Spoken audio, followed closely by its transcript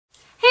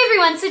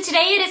everyone, so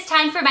today it is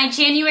time for my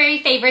January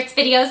favorites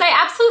videos. I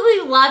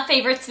absolutely love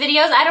favorites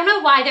videos. I don't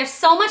know why, they're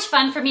so much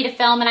fun for me to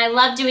film and I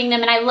love doing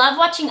them and I love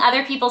watching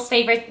other people's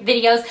favorite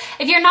videos.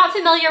 If you're not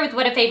familiar with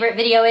what a favorite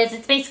video is,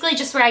 it's basically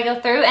just where I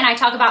go through and I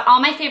talk about all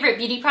my favorite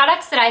beauty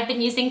products that I've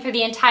been using for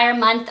the entire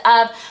month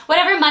of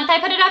whatever month I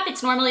put it up.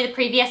 It's normally the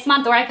previous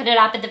month or I put it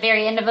up at the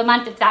very end of a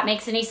month, if that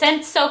makes any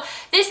sense. So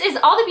this is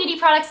all the beauty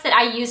products that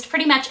I used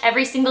pretty much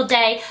every single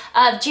day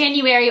of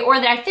January or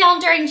that I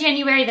filmed during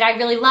January that I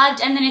really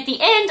loved, and then at the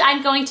end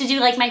I'm going to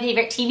do like my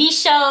favorite TV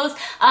shows,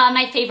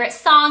 my favorite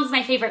songs,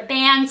 my favorite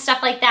bands,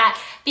 stuff like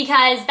that,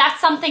 because that's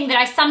something that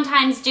I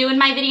sometimes do in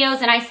my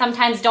videos and I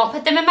sometimes don't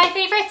put them in my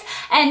favorites,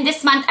 and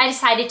this month I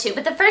decided to.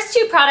 But the first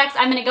two products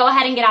I'm going to go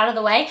ahead and get out of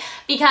the way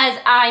because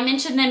I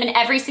mentioned them in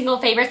every single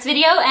favorites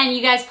video and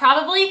you guys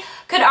probably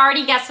could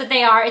already guess what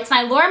they are. It's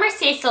my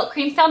Mercier Silk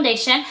Cream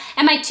Foundation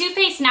and my Too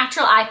Faced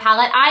Natural Eye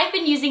Palette. I've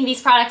been using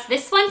these products,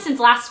 this one, since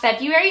last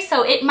February,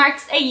 so it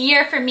marks a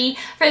year for me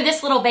for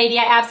this little baby.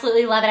 I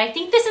absolutely love it. I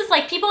think this is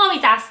like, people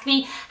always ask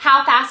me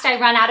how fast I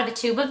run out of a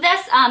tube of this.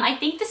 I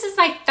think this is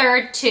my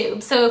third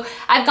tube, so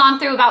I've gone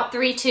through about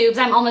 3 tubes.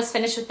 I'm almost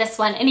finished with this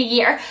one in a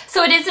year.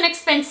 So it is an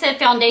expensive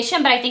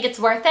foundation, but I think it's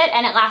worth it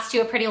and it lasts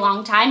you a pretty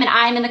long time, and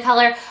I'm in the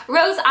color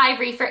Rose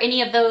Ivory for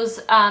any of those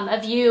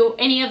of you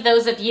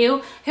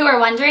who are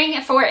wondering,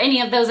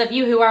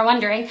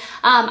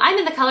 I'm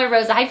in the color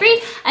Rose Ivory.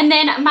 And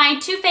then my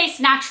Too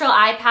Faced Natural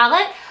Eye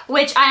Palette,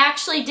 which I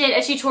actually did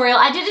a tutorial.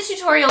 I did a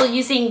tutorial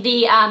using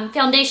the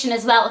foundation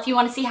as well if you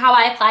want to see how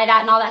I apply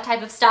that and all that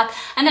type of stuff.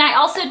 And then I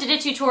also did a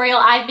tutorial.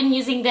 I've been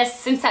using this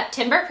since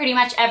September pretty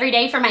much every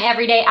day for my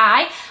everyday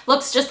eye.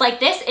 Looks just like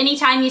this.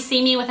 Anytime you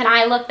see me with an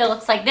eye look that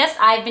looks like this,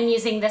 I've been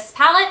using this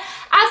palette.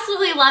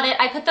 Absolutely love it.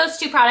 I put those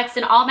two products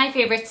in all my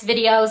favorites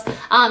videos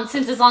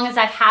since as long as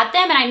I've had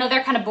them, and I know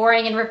they're kind of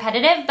boring and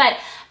repetitive, but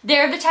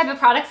they're the type of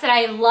products that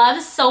I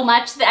love so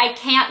much that I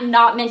can't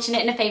not mention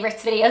it in a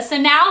favorites video. So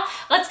now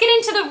let's get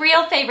into the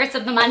real favorites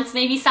of the month,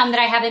 maybe some that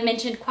I haven't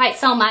mentioned quite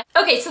so much.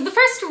 Okay, so the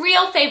first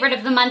real favorite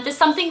of the month is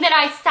something that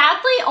I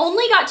sadly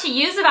only got to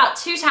use about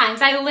 2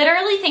 times. I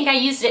literally think I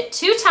used it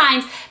 2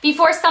 times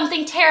before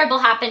something terrible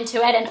happened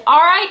to it. An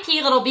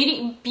RIP little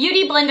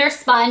beauty blender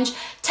sponge.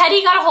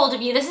 Teddy got a hold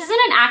of you. This isn't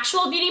an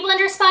actual beauty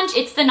blender sponge.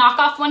 It's the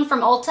knockoff one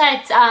from Ulta.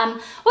 It's,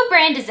 what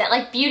brand is it?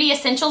 Like Beauty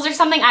Essentials or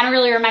something? I don't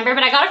really remember,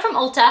 but I got it from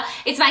Ulta.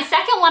 It's my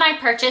second one I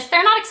purchased.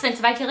 They're not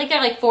expensive. I feel like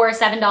they're like $4 or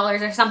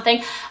 $7 or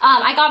something.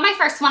 I got my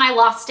first one. I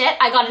lost it.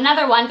 I got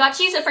another one. Got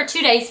to use it for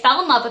 2 days.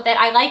 Fell in love with it.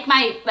 I like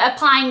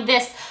applying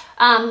this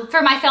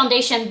for my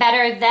foundation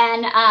better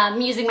than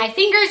using my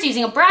fingers,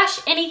 using a brush,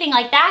 anything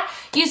like that.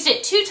 Used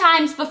it 2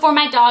 times before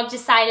my dog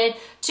decided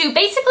to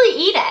basically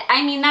eat it.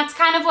 I mean, that's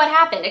kind of what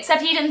happened,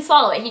 except he didn't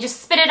swallow it. He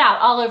just spit it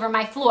out all over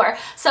my floor.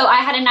 So I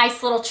had a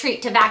nice little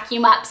treat to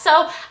vacuum up.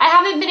 So I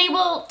haven't been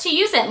able to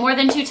use it more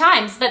than 2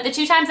 times, but the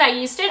 2 times I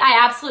used it,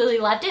 I absolutely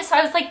loved it. So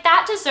I was like,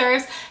 that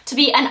deserves to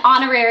be an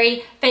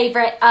honorary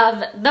favorite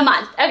of the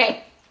month.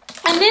 Okay,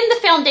 and then the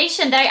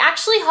foundation that I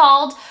actually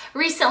hauled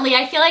recently,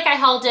 I feel like I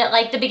hauled it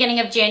like the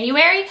beginning of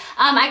January.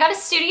 I got a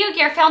Studio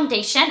Gear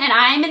foundation and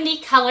I'm in the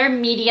color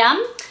medium.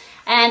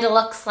 And it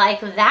looks like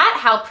that.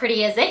 How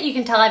pretty is it? You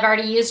can tell I've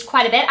already used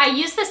quite a bit. I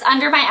use this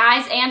under my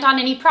eyes and on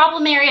any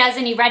problem areas,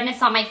 any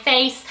redness on my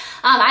face.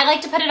 I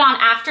like to put it on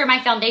after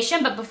my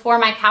foundation, but before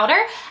my powder.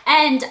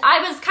 And I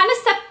was kind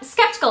of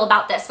skeptical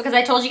about this because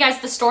I told you guys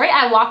the story.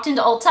 I walked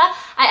into Ulta.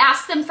 I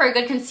asked them for a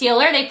good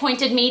concealer. They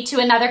pointed me to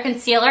another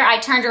concealer. I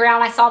turned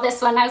around, I saw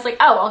this one, and I was like,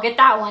 oh, I'll get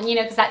that one, you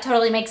know, because that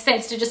totally makes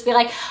sense to just be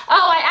like,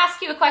 oh, I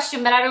asked you a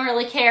question, but I don't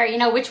really care, you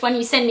know, which one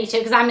you send me to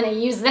because I'm going to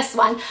use this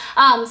one.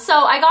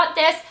 So I got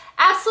this.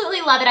 Absolutely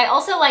love it. I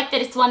also like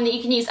that it's one that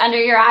you can use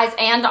under your eyes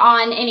and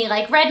on any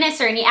like redness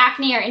or any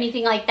acne or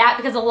anything like that,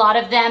 because a lot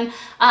of them,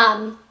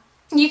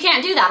 you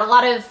can't do that. A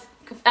lot of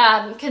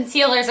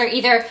concealers are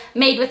either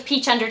made with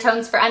peach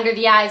undertones for under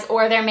the eyes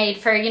or they're made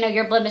for, you know,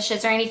 your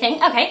blemishes or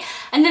anything. Okay,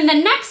 and then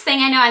the next thing,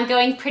 I know I'm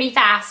going pretty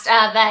fast,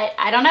 but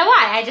I don't know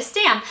why, I just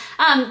am.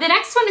 The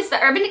next one is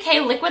the Urban Decay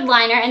Liquid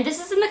Liner, and this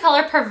is in the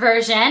color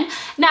Perversion.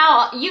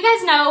 Now, you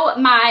guys know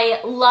my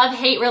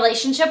love-hate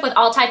relationship with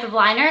all type of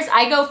liners.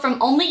 I go from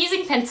only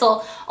using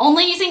pencil,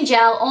 only using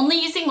gel,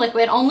 only using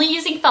liquid, only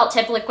using felt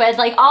tip liquid,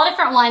 like all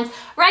different ones.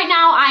 Right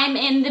now, I'm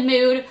in the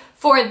mood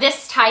for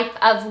this type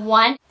of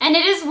one, and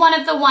it is one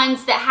of the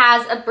ones that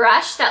has a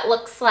brush that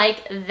looks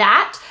like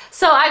that.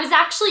 So I was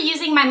actually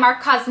using my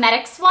Marc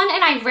Cosmetics one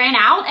and I ran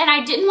out, and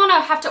I didn't want to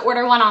have to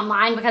order one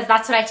online because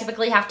that's what I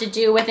typically have to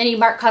do with any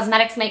Marc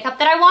Cosmetics makeup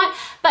that I want,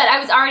 but I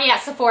was already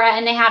at Sephora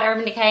and they had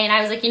Urban Decay and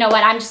I was like, you know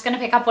what, I'm just going to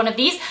pick up one of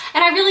these,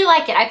 and I really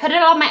like it. I put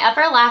it on my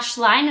upper lash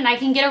line and I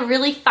can get a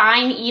really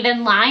fine,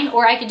 even line,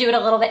 or I could do it a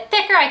little bit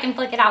thicker. I can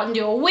flick it out and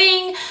do a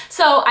wing,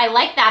 so I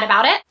like that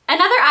about it.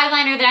 Another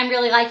eyeliner that I'm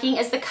really liking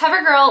is the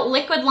Covergirl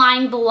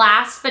Liquiline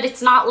Blast, but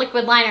it's not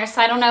liquid liner,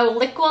 so I don't know,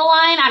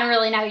 Liquiline, I don't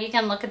really know. You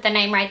can look at the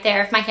name right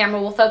there if my camera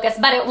will focus,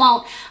 but it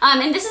won't.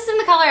 And this is in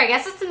the color, I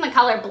guess it's in the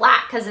color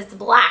black because it's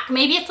black.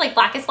 Maybe it's like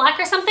Blackest black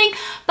or something,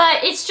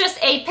 but it's just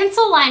a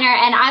pencil liner,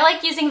 and I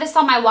like using this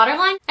on my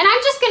waterline. And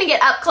I'm just gonna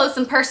get up close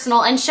and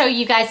personal and show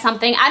you guys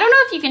something. I don't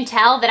know if you can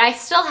tell that I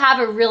still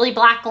have a really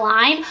black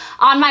line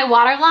on my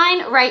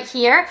waterline right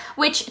here,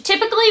 which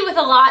typically with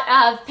a lot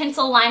of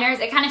pencil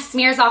liners, it kind of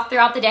smears off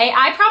throughout the day.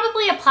 I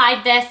probably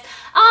applied this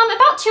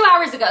about 2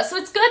 hours ago, so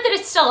it's good that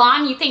it's still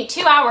on. You think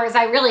 2 hours,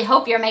 I really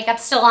hope your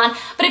makeup's still on.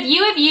 But if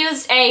you have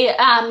used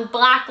a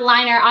black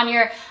liner on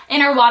your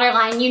inner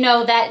waterline, you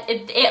know that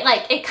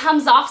it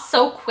comes off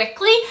so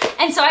quickly.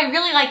 And so I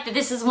really like that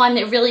this is one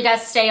that really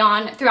does stay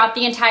on throughout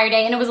the entire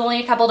day, and it was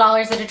only a couple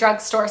dollars at a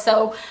drugstore,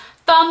 so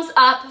thumbs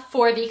up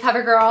for the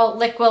Covergirl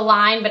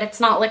Liquiline, but it's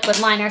not liquid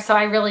liner, so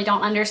I really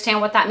don't understand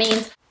what that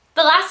means.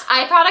 The last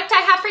eye product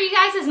I have for you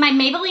guys is my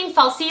Maybelline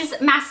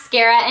Falsies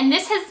mascara, and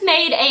this has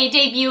made a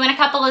debut in a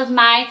couple of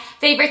my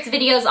favorites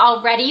videos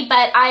already,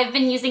 but I've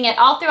been using it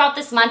all throughout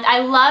this month. I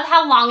love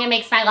how long it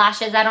makes my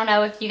lashes. I don't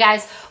know if you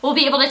guys will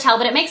be able to tell,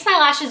 but it makes my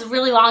lashes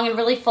really long and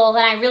really full,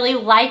 and I really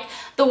like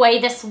the way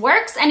this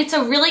works, and it's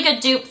a really good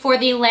dupe for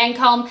the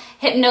Lancome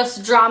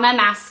Hypnose Drama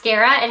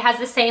mascara. It has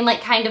the same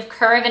like kind of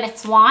curve in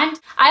its wand.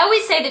 I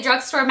always say that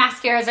drugstore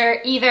mascaras are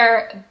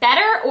either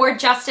better or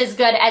just as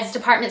good as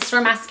department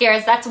store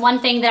mascaras. That's one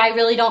thing that I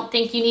really don't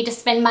think you need to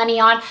spend money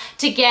on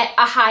to get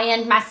a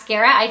high-end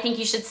mascara. I think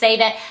you should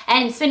save it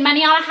and spend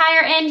money on a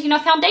higher end, you know,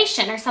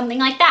 foundation or something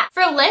like that.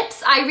 For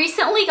lips, I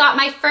recently got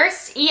my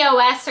first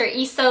EOS or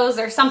ESOS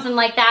or something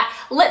like that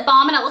lip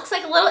balm, and it looks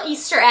like a little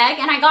Easter egg,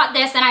 and I got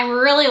this, and I'm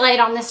really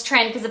late on this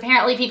trend because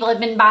apparently people have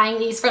been buying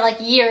these for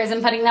like years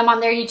and putting them on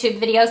their YouTube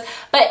videos.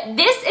 But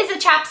this is a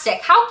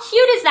chapstick. How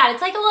cute is that?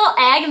 It's like a little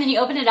egg, and then you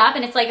open it up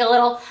and it's like a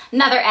little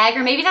another egg,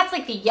 or maybe that's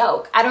like the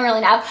yolk. I don't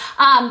really know.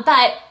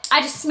 But I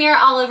just smear it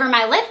all over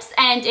my lips,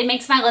 and it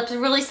makes my lips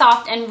really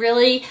soft and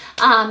really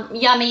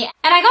yummy.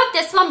 And I got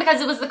this one because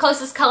it was the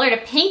closest color to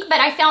pink, but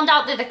I found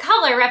out that the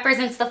color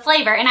represents the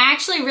flavor, and I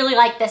actually really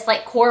like this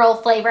like coral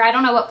flavor. I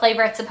don't know what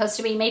flavor it's supposed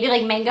to be, maybe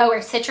like mango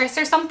or citrus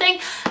or something.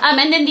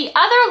 And then the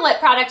other lip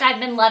product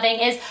I've been loving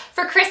is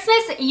for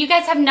Christmas. You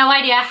guys have no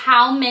idea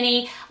how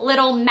many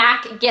little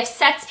MAC gift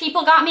sets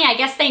people got me. I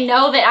guess they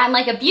know that I'm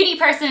like a beauty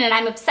person and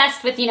I'm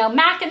obsessed with, you know,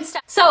 MAC and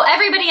stuff. So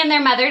everybody and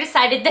their mother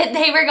decided that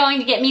they were going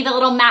to get me the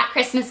little MAC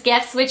Christmas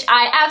gifts, which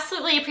I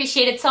absolutely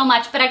appreciated so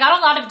much, but I got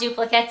a lot of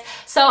duplicates,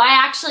 so I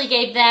actually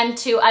gave them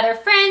to other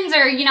friends,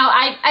 or, you know,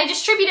 I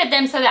distributed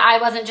them so that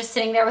I wasn't just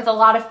sitting there with a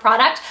lot of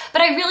product.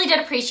 But I really did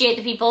appreciate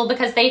the people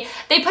because they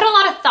put a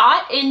lot of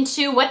thought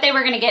into what they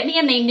were going to get me,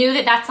 and they knew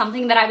that that's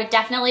something that I would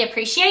definitely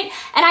appreciate.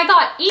 And I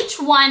got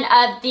each one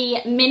of the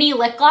mini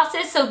lip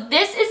glosses, so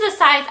this is the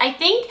size, I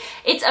think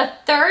it's a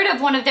third of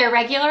one of their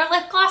regular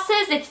lip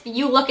glosses if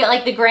you look at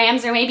like the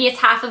grams, or maybe it's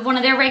half of one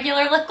of their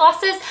regular lip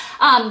glosses.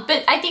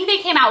 But I think they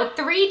came out with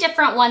 3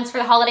 different ones for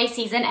the holiday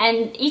season,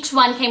 and each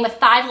one came with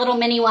 5 little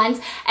mini ones,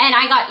 and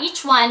I got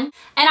each one.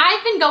 And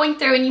I've been going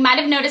through, and you might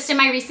have noticed in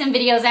my recent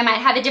videos I might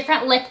have a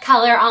different lip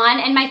color on,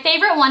 and my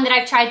favorite one that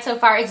I've tried so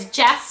far is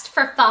Jest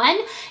for Fun.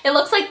 It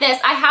looks like this.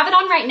 I have it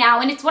on right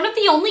now, and it's one of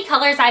the only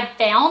colors I've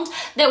found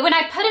that when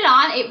I put it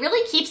on, it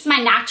really keeps my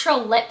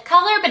natural lip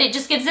color, but it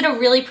just gives it a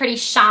really pretty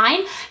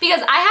shine,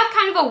 because I have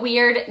kind of a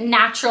weird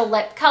natural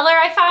lip color,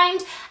 I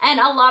find, and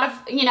a lot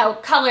of, you know,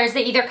 colors,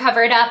 they either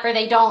cover it up or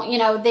they don't, you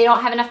know, they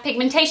don't have enough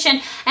pigmentation.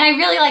 And I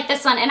really like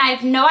this one, and I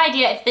have no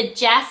idea if the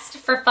Jest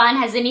for Fun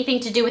has anything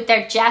to do with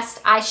their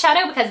Jest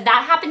eyeshadow, because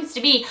that happens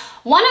to be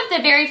one of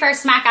the very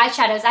first MAC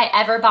eyeshadows I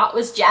ever bought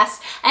was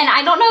Jest, and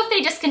I don't know if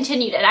they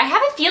discontinued it. I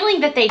have a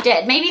feeling that they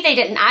did. Maybe they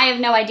didn't. I have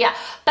no idea.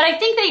 But I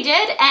think they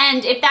did,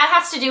 and if that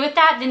has to do with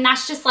that, then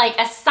that's just like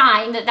a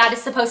sign that that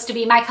is supposed to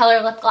be my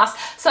color lip gloss.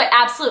 So I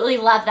absolutely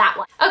love that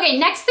one. Okay,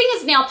 next thing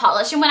is nail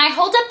polish, and when I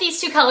hold up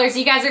these 2 colors,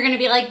 you guys are going to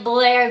be like,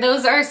 Blair,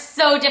 those are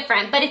so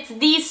different, but it's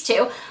these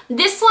 2.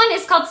 This one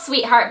is called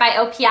Sweetheart by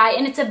OPI,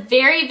 and it's a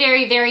very,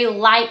 very, very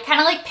light, kind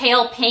of like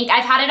pale pink.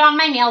 I've had it on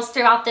my nails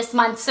throughout this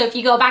month, so if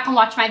you go back and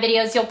watch my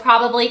videos, you'll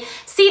probably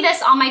see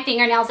this on my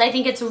fingernails. I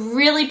think it's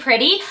really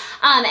pretty,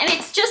 and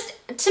it's just,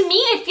 to me,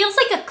 it feels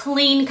like a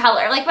clean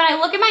color. Like when I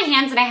look at my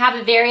hands and I have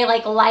a very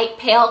like light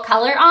pale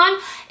color on,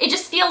 it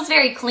just feels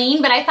very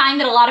clean, but I find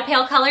that a lot of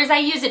pale colors I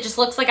use, it just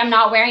looks like I'm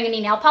not wearing any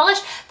nail polish.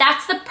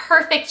 That's the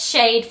perfect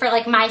shade for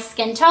like my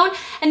skin tone.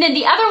 And then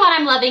the other one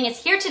I'm loving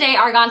is Here Today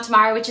Aragon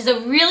Tomorrow, which is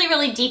a really,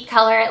 really deep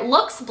color. It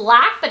looks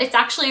black, but it's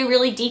actually a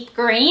really deep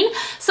green.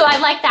 So I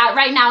like that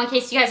right now, in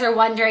case you guys are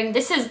wondering.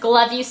 This is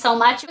Glove You So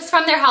Much. It was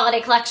from their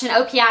holiday collection,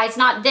 OPI. It's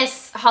not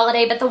this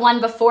holiday, but the one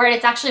before it.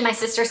 It's actually my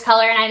sister's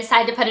color, and I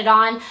decided to put it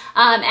on,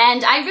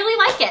 and I really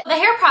like it. The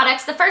hair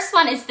products, the first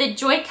one is the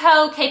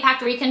Joico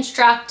K-Pak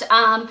Reconstruct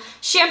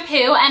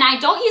shampoo, and I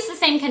don't use the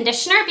same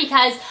conditioner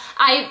because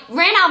I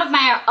ran out of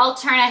my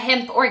Alterna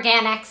Hemp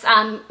Organics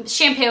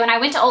shampoo, and I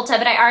went to Ulta,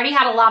 but I already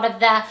had a lot of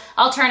the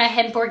Alterna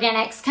Hemp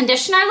Organics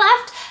conditioner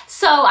left.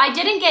 So I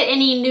didn't get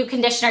any new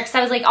conditioner because I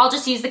was like, I'll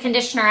just use the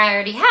conditioner I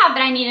already have,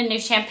 but I need a new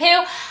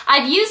shampoo.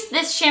 I've used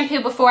this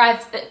shampoo before.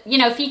 I've, you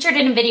know, featured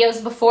it in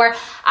videos before.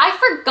 I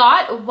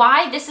forgot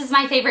why this is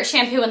my favorite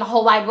shampoo in the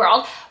whole wide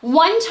world.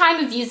 One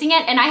time of using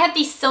it, and I have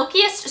the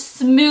silkiest,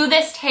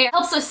 smoothest hair.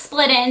 Helps with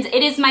split ends.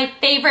 It is my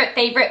favorite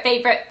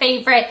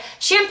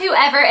shampoo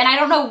ever, and I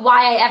don't know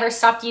why I ever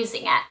stopped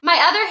using it. My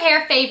other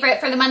hair favorite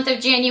for the month of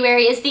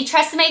January is the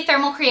TRESemme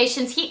Thermal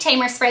Creations Heat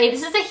Tamer Spray.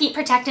 This is a heat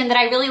protectant that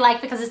I really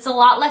like because it's a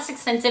lot less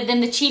expensive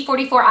than the Chi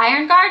 44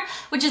 Iron Guard,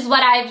 which is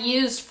what I've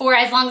used for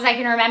as long as I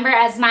can remember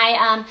as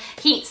my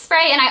heat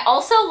spray. And I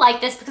also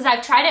like this because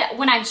I've tried it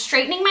when I'm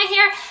straightening my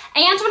hair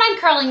and when I'm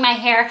curling my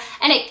hair,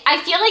 and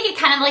I feel like it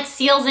kind of like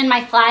seals in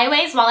my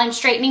flyaways while I'm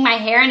straightening my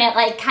hair, and it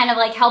like kind of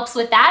like helps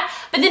with that,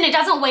 but then it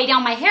doesn't weigh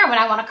down my hair when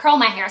I want to curl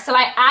my hair. So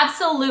I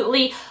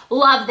absolutely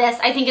love this.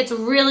 I think it's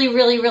really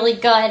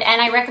good,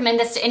 and I recommend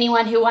this to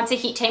anyone who wants a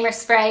heat tamer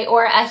spray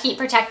or a heat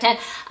protectant,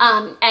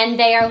 and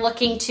they are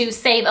looking to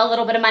save a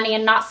little bit of money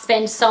and not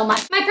spend so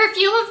much. My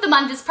perfume of the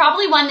month is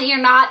probably one that you're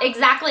not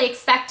exactly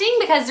expecting,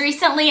 because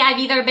recently I've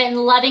either been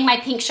loving my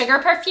Pink Sugar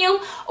perfume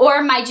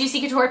or my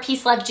Juicy Couture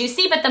Peace Love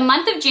Juicy, but the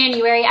month of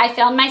January I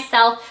found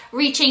myself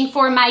reaching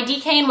for my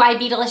DKNY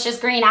Be Delicious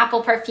Green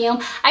Apple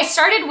perfume. I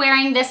started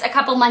wearing this a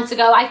couple months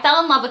ago. I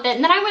fell in love with it,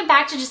 and then I went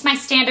back to just my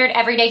standard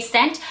everyday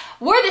scent.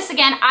 Wore this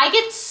again. I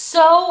get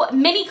so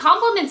many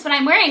compliments when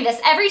I'm wearing this.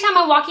 Every time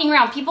I'm walking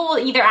around, people will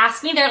either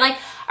ask me, they're like,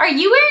 are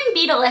you wearing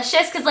Be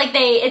Delicious? Because like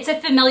it's a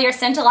familiar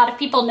scent a lot of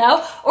people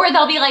know, or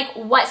they'll be like,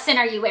 what scent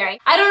are you wearing?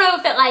 I don't know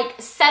if it like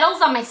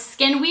settles on my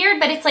skin weird,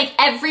 but it's like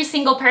every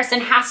single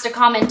person has to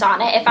comment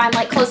on it if I'm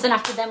like close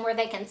enough to them where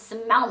they can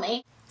smell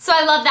me. So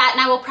I love that,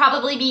 and I will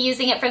probably be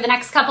using it for the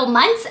next couple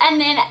months.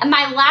 And then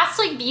my last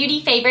like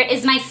beauty favorite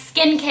is my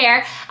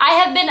skincare. I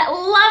have been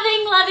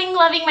loving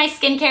my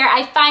skincare.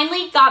 I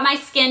finally got my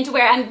skin to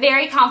where I'm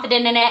very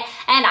confident in it,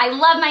 and I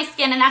love my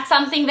skin, and that's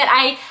something that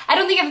I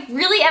don't think I've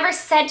really ever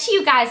said to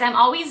you guys. I'm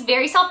always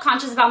very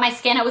self-conscious about my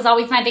skin. It was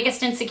always my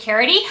biggest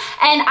insecurity,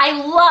 and I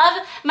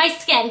love my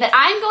skin. But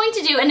I'm going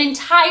to do an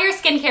entire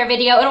skincare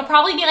video. It'll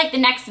probably be like the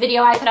next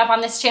video I put up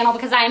on this channel,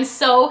 because I am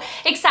so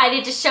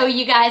excited to show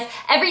you guys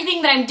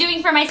everything that I'm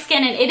doing for my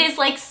skin, and it is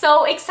like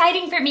so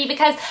exciting for me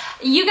because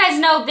you guys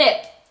know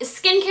that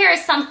skincare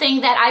is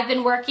something that I've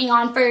been working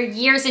on for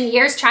years and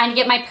years, trying to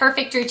get my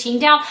perfect routine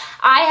down.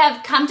 I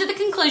have come to the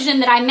conclusion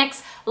that I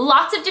mix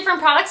lots of different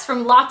products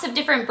from lots of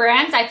different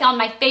brands. I found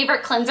my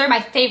favorite cleanser, my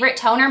favorite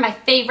toner, my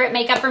favorite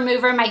makeup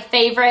remover, my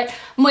favorite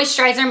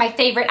moisturizer, my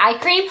favorite eye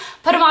cream,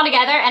 put them all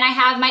together, and I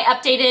have my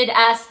updated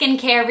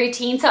skincare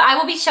routine. So I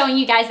will be showing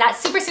you guys that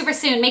super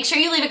soon. Make sure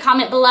you leave a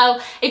comment below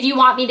if you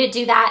want me to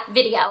do that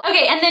video.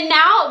 Okay, and then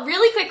now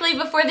really quickly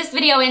before this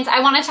video ends,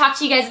 I want to talk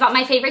to you guys about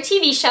my favorite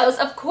TV shows.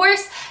 Of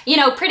course, you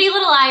know, Pretty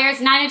Little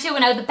Liars,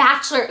 90210, The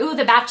Bachelor. Ooh,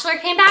 The Bachelor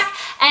came back,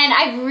 and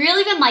I've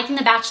really been liking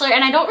The Bachelor,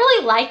 and I don't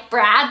really like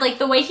Brad, like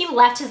the way he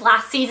left his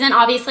last season.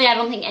 Obviously, I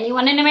don't think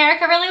anyone in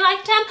America really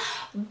liked him,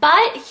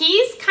 but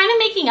he's kind of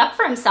making up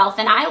for himself,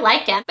 and I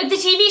like him. But the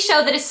TV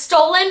show that has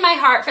stolen my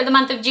heart for the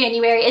month of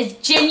January is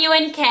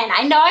Genuine Ken.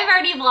 I know I've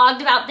already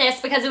vlogged about this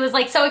because it was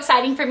like so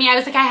exciting for me. I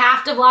was like, I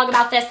have to vlog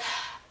about this.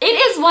 It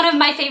is one of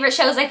my favorite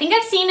shows I think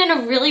I've seen in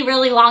a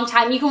really long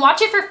time. You can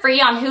watch it for free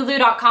on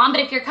Hulu.com,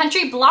 but if your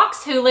country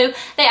blocks Hulu,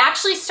 they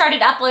actually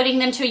started uploading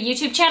them to a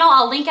YouTube channel.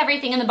 I'll link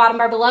everything in the bottom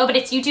bar below, but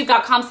it's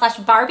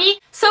youtube.com/Barbie.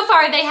 So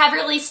far, they have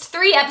released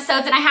 3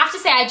 episodes, and I have to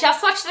say, I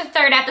just watched the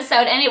 3rd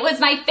episode, and it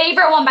was my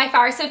favorite one by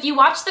far. So if you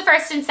watch the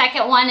 1st and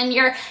 2nd one, and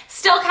you're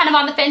still kind of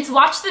on the fence,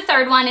 watch the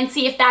 3rd one and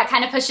see if that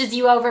kind of pushes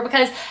you over,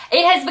 because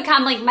it has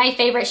become like my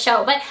favorite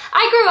show. But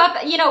I grew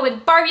up, you know,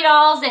 with Barbie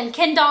dolls and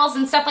Ken dolls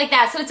and stuff like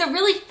that, so it's a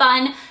really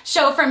fun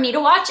show for me to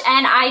watch,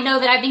 and I know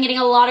that I've been getting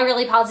a lot of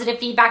really positive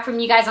feedback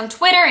from you guys on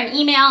Twitter and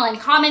email and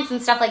comments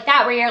and stuff like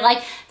that, where you're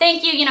like,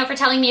 thank you, you know, for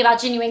telling me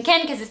about Genuine Ken,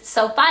 because it's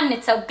so fun and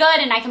it's so good,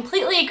 and I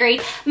completely agree.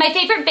 My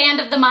favorite band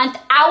of the month,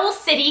 Owl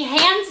City,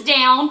 hands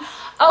down.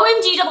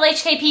 OMG double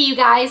HKP, you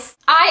guys.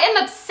 I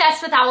am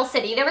obsessed with Owl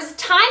City. There was a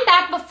time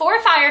back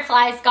before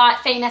Fireflies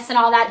got famous and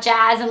all that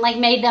jazz and like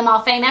made them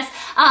all famous.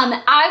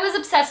 I was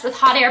obsessed with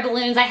hot air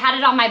balloons. I had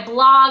it on my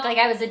blog, like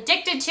I was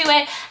addicted to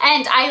it,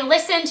 and I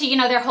listened to, you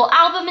know, their whole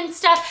album and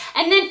stuff.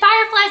 And then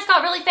Fireflies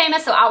got really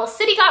famous, so Owl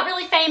City got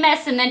really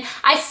famous, and then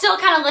I still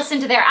kind of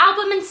listened to their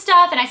album and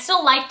stuff, and I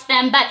still liked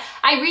them. But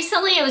I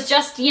recently, it was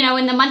just, you know,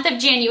 in the month of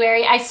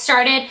January, I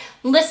started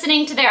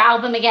listening to their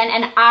album again,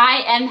 and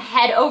I am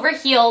head over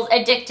heels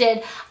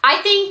addicted. I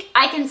think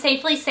I can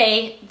safely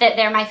say that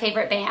they're my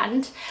favorite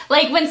band.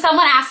 Like when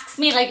someone asks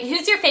me like,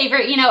 who's your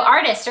favorite, you know,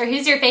 artist, or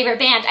who's your favorite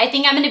band, I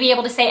think I'm gonna be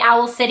able to say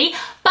Owl City.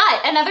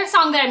 But another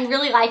song that I'm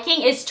really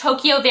liking is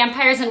Tokyo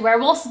Vampires and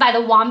Werewolves by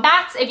the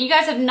Wombats. If you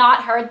guys have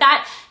not heard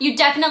that, you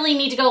definitely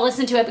need to go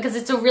listen to it, because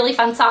it's a really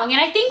fun song. And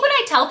I think when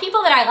I tell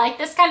people that I like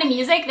this kind of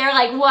music, they're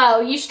like,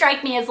 whoa, you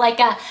strike me as like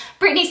a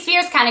Britney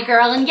Spears kind of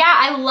girl. And yeah,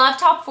 I love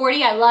Top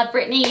 40, I love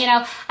Britney, you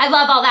know, I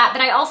love all that,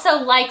 but I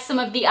also like some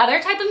of the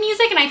other type of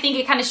music, and I think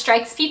it kind of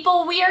strikes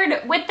people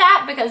weird with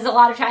that, because a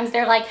lot of times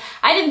they're like,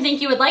 I didn't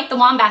think you would like the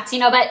Wombats, you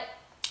know, but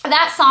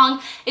That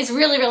song is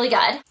really, really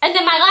good. And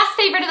then my last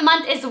favorite of the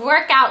month is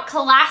workout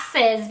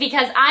classes,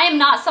 because I am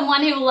not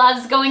someone who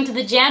loves going to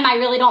the gym. I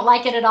really don't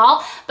like it at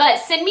all, but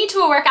send me to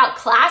a workout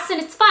class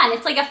and it's fun.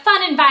 It's like a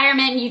fun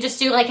environment. You just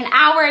do like an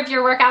hour of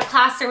your workout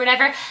class or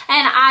whatever, and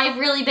I've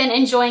really been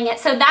enjoying it.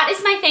 So that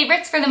is my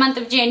favorites for the month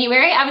of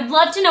January. I would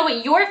love to know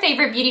what your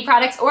favorite beauty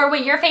products, or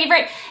what your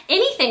favorite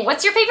anything.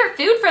 What's your favorite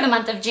food for the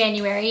month of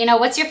January? You know,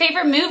 what's your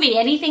favorite movie?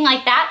 Anything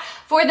like that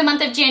for the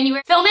month of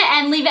January. Film it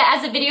and leave it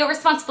as a video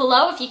response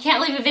below. If you can't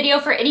leave a video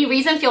for any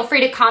reason, feel free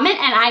to comment,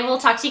 and I will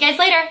talk to you guys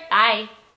later. Bye.